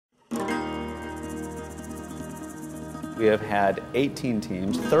We have had 18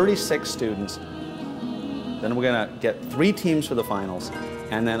 teams, 36 students. Then we're going to get 3 teams for the finals,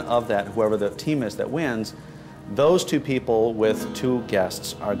 and then of that, whoever the team is that wins, those 2 people with 2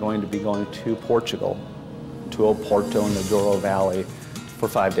 guests are going to be going to Portugal, to Oporto in the Douro Valley for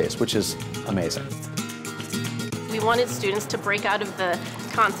 5 days, which is amazing. We wanted students to break out of the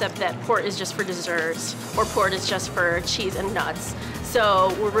concept that port is just for desserts or port is just for cheese and nuts.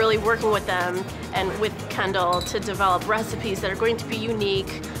 So we're really working with them and with Kendall to develop recipes that are going to be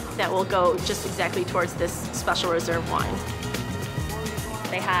unique, that will go just exactly towards this special reserve wine.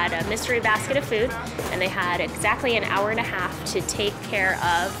 They had a mystery basket of food, and they had exactly an hour and a half to take care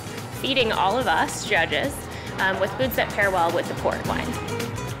of feeding all of us judges with foods that pair well with the port wine.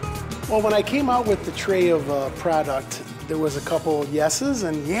 Well, when I came out with the tray of product, there was a couple yeses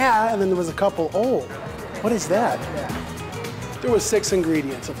and yeah, and then there was a couple, oh, what is that? There was 6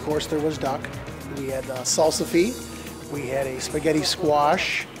 ingredients. Of course, there was duck. We had salsify. We had a spaghetti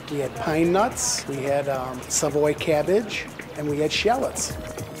squash. We had pine nuts. We had Savoy cabbage, and we had shallots.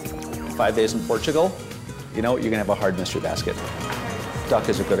 5 days in Portugal, you know, you're gonna have a hard mystery basket. Duck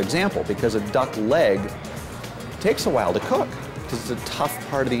is a good example because a duck leg takes a while to cook because it's a tough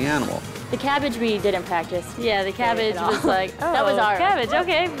part of the animal. The cabbage we didn't practice. Yeah, the cabbage was like, oh, that was our cabbage,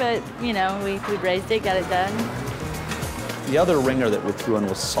 okay, but you know, we raised it, got it done. The other ringer that we threw in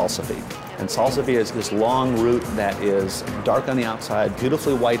was salsify. And salsify is this long root that is dark on the outside,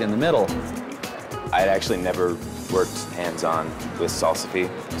 beautifully white in the middle. I had actually never worked hands-on with salsify,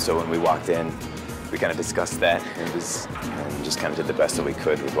 so when we walked in, we kind of discussed that and just kind of did the best that we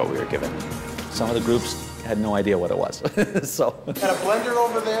could with what we were given. Some of the groups had no idea what it was. So. Got a blender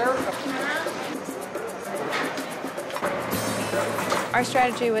over there. Our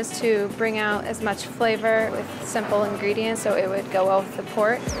strategy was to bring out as much flavor with simple ingredients so it would go well with the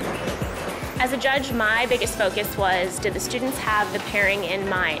port. As a judge, my biggest focus was, did the students have the pairing in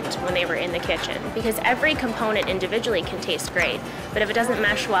mind when they were in the kitchen? Because every component individually can taste great, but if it doesn't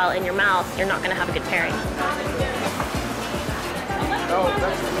mesh well in your mouth, you're not going to have a good pairing.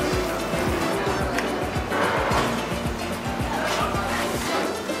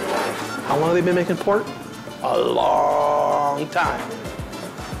 How long have they been making port? A long time.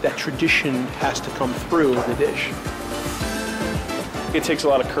 That tradition has to come through the dish. It takes a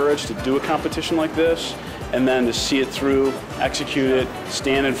lot of courage to do a competition like this, and then to see it through, execute it,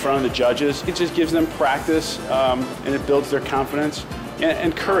 stand in front of the judges. It just gives them practice, and it builds their confidence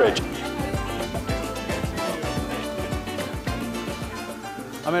and courage.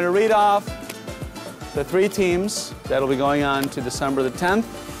 I'm going to read off the 3 teams that'll be going on to December the 10th.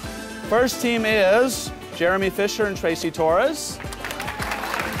 First team is Jeremy Fisher and Tracey Torres.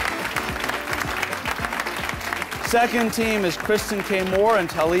 Second team is Kristin K. Moore and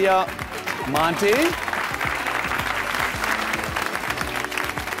Taleia Monty.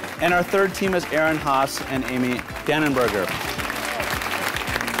 And our third team is Aaron Haas and Amy Dannenberger.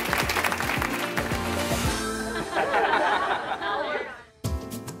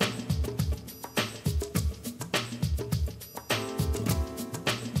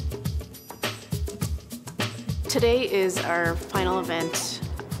 Today is our final event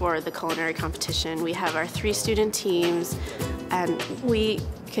for the culinary competition. We have our 3 student teams, and we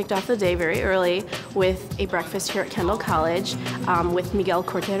kicked off the day very early with a breakfast here at Kendall College with Miguel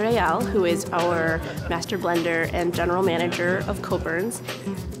Corte-Real, who is our master blender and general manager of Cockburn's.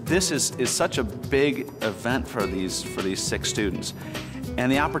 This is such a big event for these 6 students.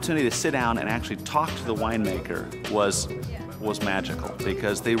 And the opportunity to sit down and actually talk to the winemaker was magical,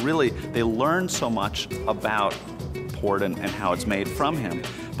 because they learned so much about port and how it's made from him.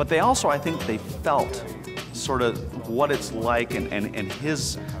 But they also, I think, they felt sort of what it's like and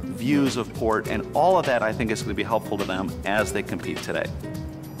his views of port, and all of that I think is going to be helpful to them as they compete today.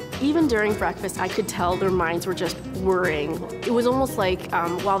 Even during breakfast, I could tell their minds were just worrying. It was almost like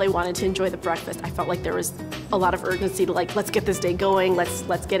while they wanted to enjoy the breakfast, I felt like there was a lot of urgency to let's get this day going,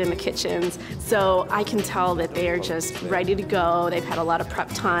 let's get in the kitchens. So I can tell that they are just ready to go. They've had a lot of prep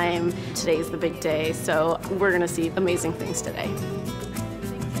time. Today's the big day, so we're gonna see amazing things today.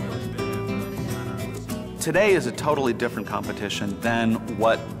 Today is a totally different competition than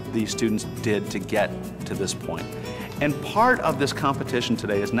what these students did to get to this point. And part of this competition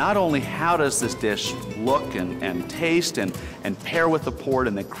today is not only how does this dish look and taste and pair with the port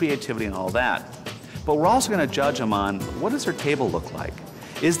and the creativity and all that, but we're also going to judge them on what does their table look like?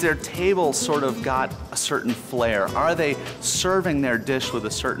 Is their table sort of got a certain flair? Are they serving their dish with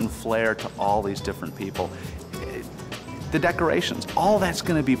a certain flair to all these different people? The decorations, all that's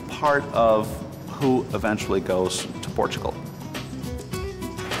going to be part of who eventually goes to Portugal.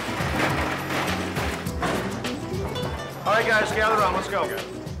 All right, guys, gather around. Let's go.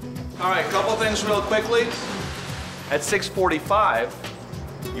 All right, couple things real quickly. At 6:45,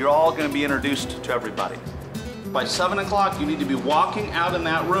 you're all going to be introduced to everybody. By 7 o'clock, you need to be walking out in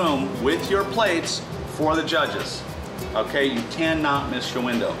that room with your plates for the judges. Okay, you cannot miss your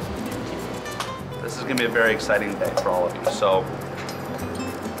window. This is going to be a very exciting day for all of you. So,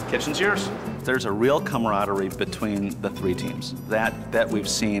 kitchen's yours. There's a real camaraderie between the three teams that we've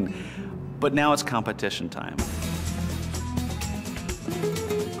seen, but now it's competition time.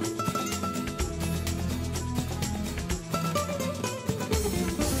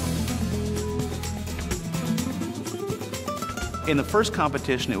 In the first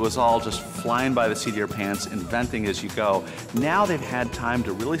competition, it was all just flying by the seat of your pants, inventing as you go. Now they've had time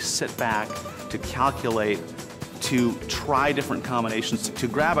to really sit back, to calculate, to try different combinations, to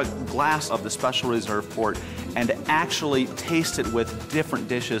grab a glass of the Special Reserve Port and to actually taste it with different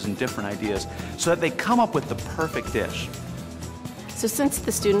dishes and different ideas so that they come up with the perfect dish. So since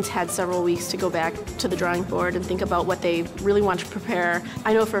the students had several weeks to go back to the drawing board and think about what they really want to prepare,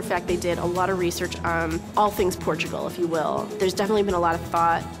 I know for a fact they did a lot of research on all things Portugal, if you will. There's definitely been a lot of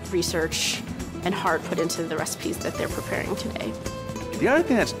thought, research, and heart put into the recipes that they're preparing today. The other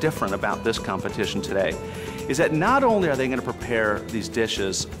thing that's different about this competition today is that not only are they going to prepare these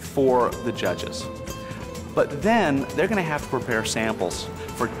dishes for the judges, but then they're going to have to prepare samples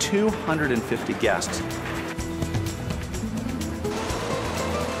for 250 guests.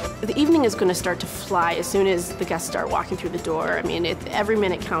 The evening is going to start to fly as soon as the guests start walking through the door. I mean, every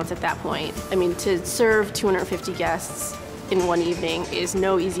minute counts at that point. I mean, to serve 250 guests in one evening is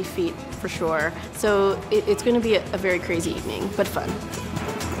no easy feat, for sure. So it's going to be a very crazy evening, but fun.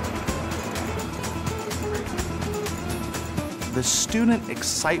 The student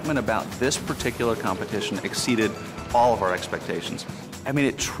excitement about this particular competition exceeded all of our expectations. I mean,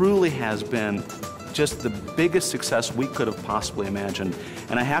 it truly has been just the biggest success we could have possibly imagined.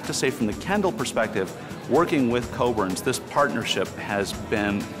 And I have to say, from the Kendall perspective, working with Cockburn's, this partnership has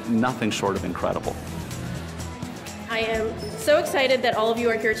been nothing short of incredible. I am so excited that all of you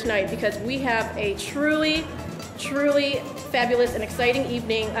are here tonight because we have a truly, truly fabulous and exciting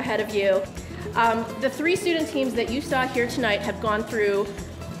evening ahead of you. The three student teams that you saw here tonight have gone through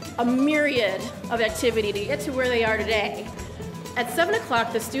a myriad of activity to get to where they are today. At 7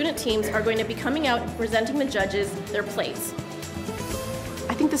 o'clock, the student teams are going to be coming out and presenting the judges their plates.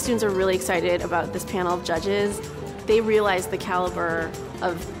 I think the students are really excited about this panel of judges. They realize the caliber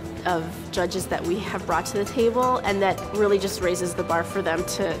of judges that we have brought to the table, and that really just raises the bar for them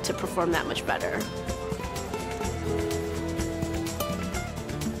to perform that much better.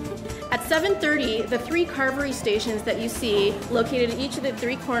 At 7:30, the three carvery stations that you see located at each of the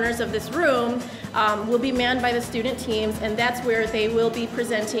three corners of this room will be manned by the student teams, and that's where they will be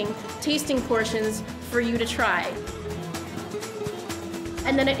presenting tasting portions for you to try.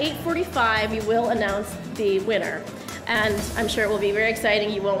 And then at 8:45, we will announce the winner. And I'm sure it will be very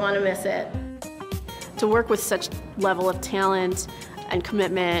exciting. You won't want to miss it. To work with such level of talent and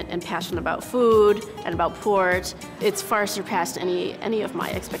commitment and passion about food and about port, it's far surpassed any of my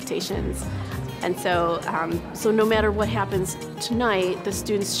expectations. And so, so no matter what happens tonight, the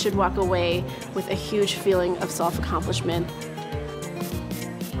students should walk away with a huge feeling of self-accomplishment.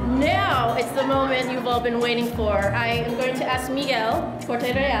 Now it's the moment you've all been waiting for. I am going to ask Miguel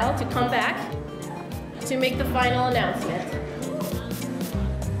Corte-Real to come back to make the final announcement.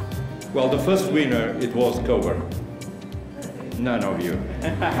 Well, the first winner, it was Cockburn. None of you.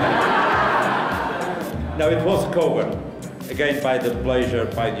 No, it was Cockburn. Again, by the pleasure,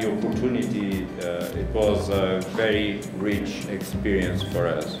 by the opportunity, it was a very rich experience for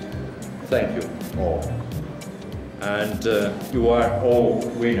us. Thank you all. And you are all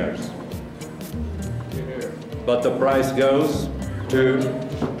winners. But the prize goes to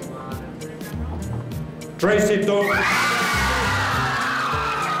Tracey Torres.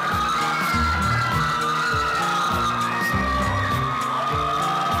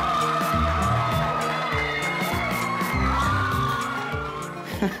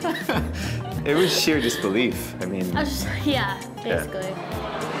 It was sheer disbelief. I mean, yeah, basically.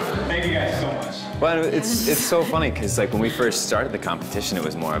 Thank you guys so much. Well, it's so funny because like when we first started the competition, it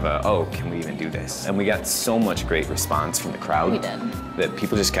was more of a, oh, can we even do this? And we got so much great response from the crowd. We did. That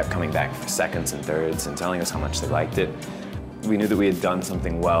people just kept coming back for seconds and thirds and telling us how much they liked it. We knew that we had done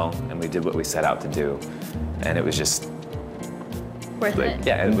something well and we did what we set out to do. And it was just worth it.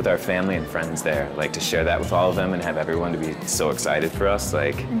 Yeah, and with our family and friends there, like to share that with all of them and have everyone to be so excited for us,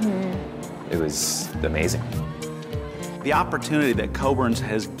 like it was amazing. The opportunity that Cockburn's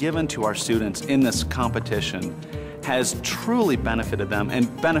has given to our students in this competition has truly benefited them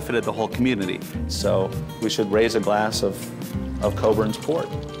and benefited the whole community. So we should raise a glass of Cockburn's port.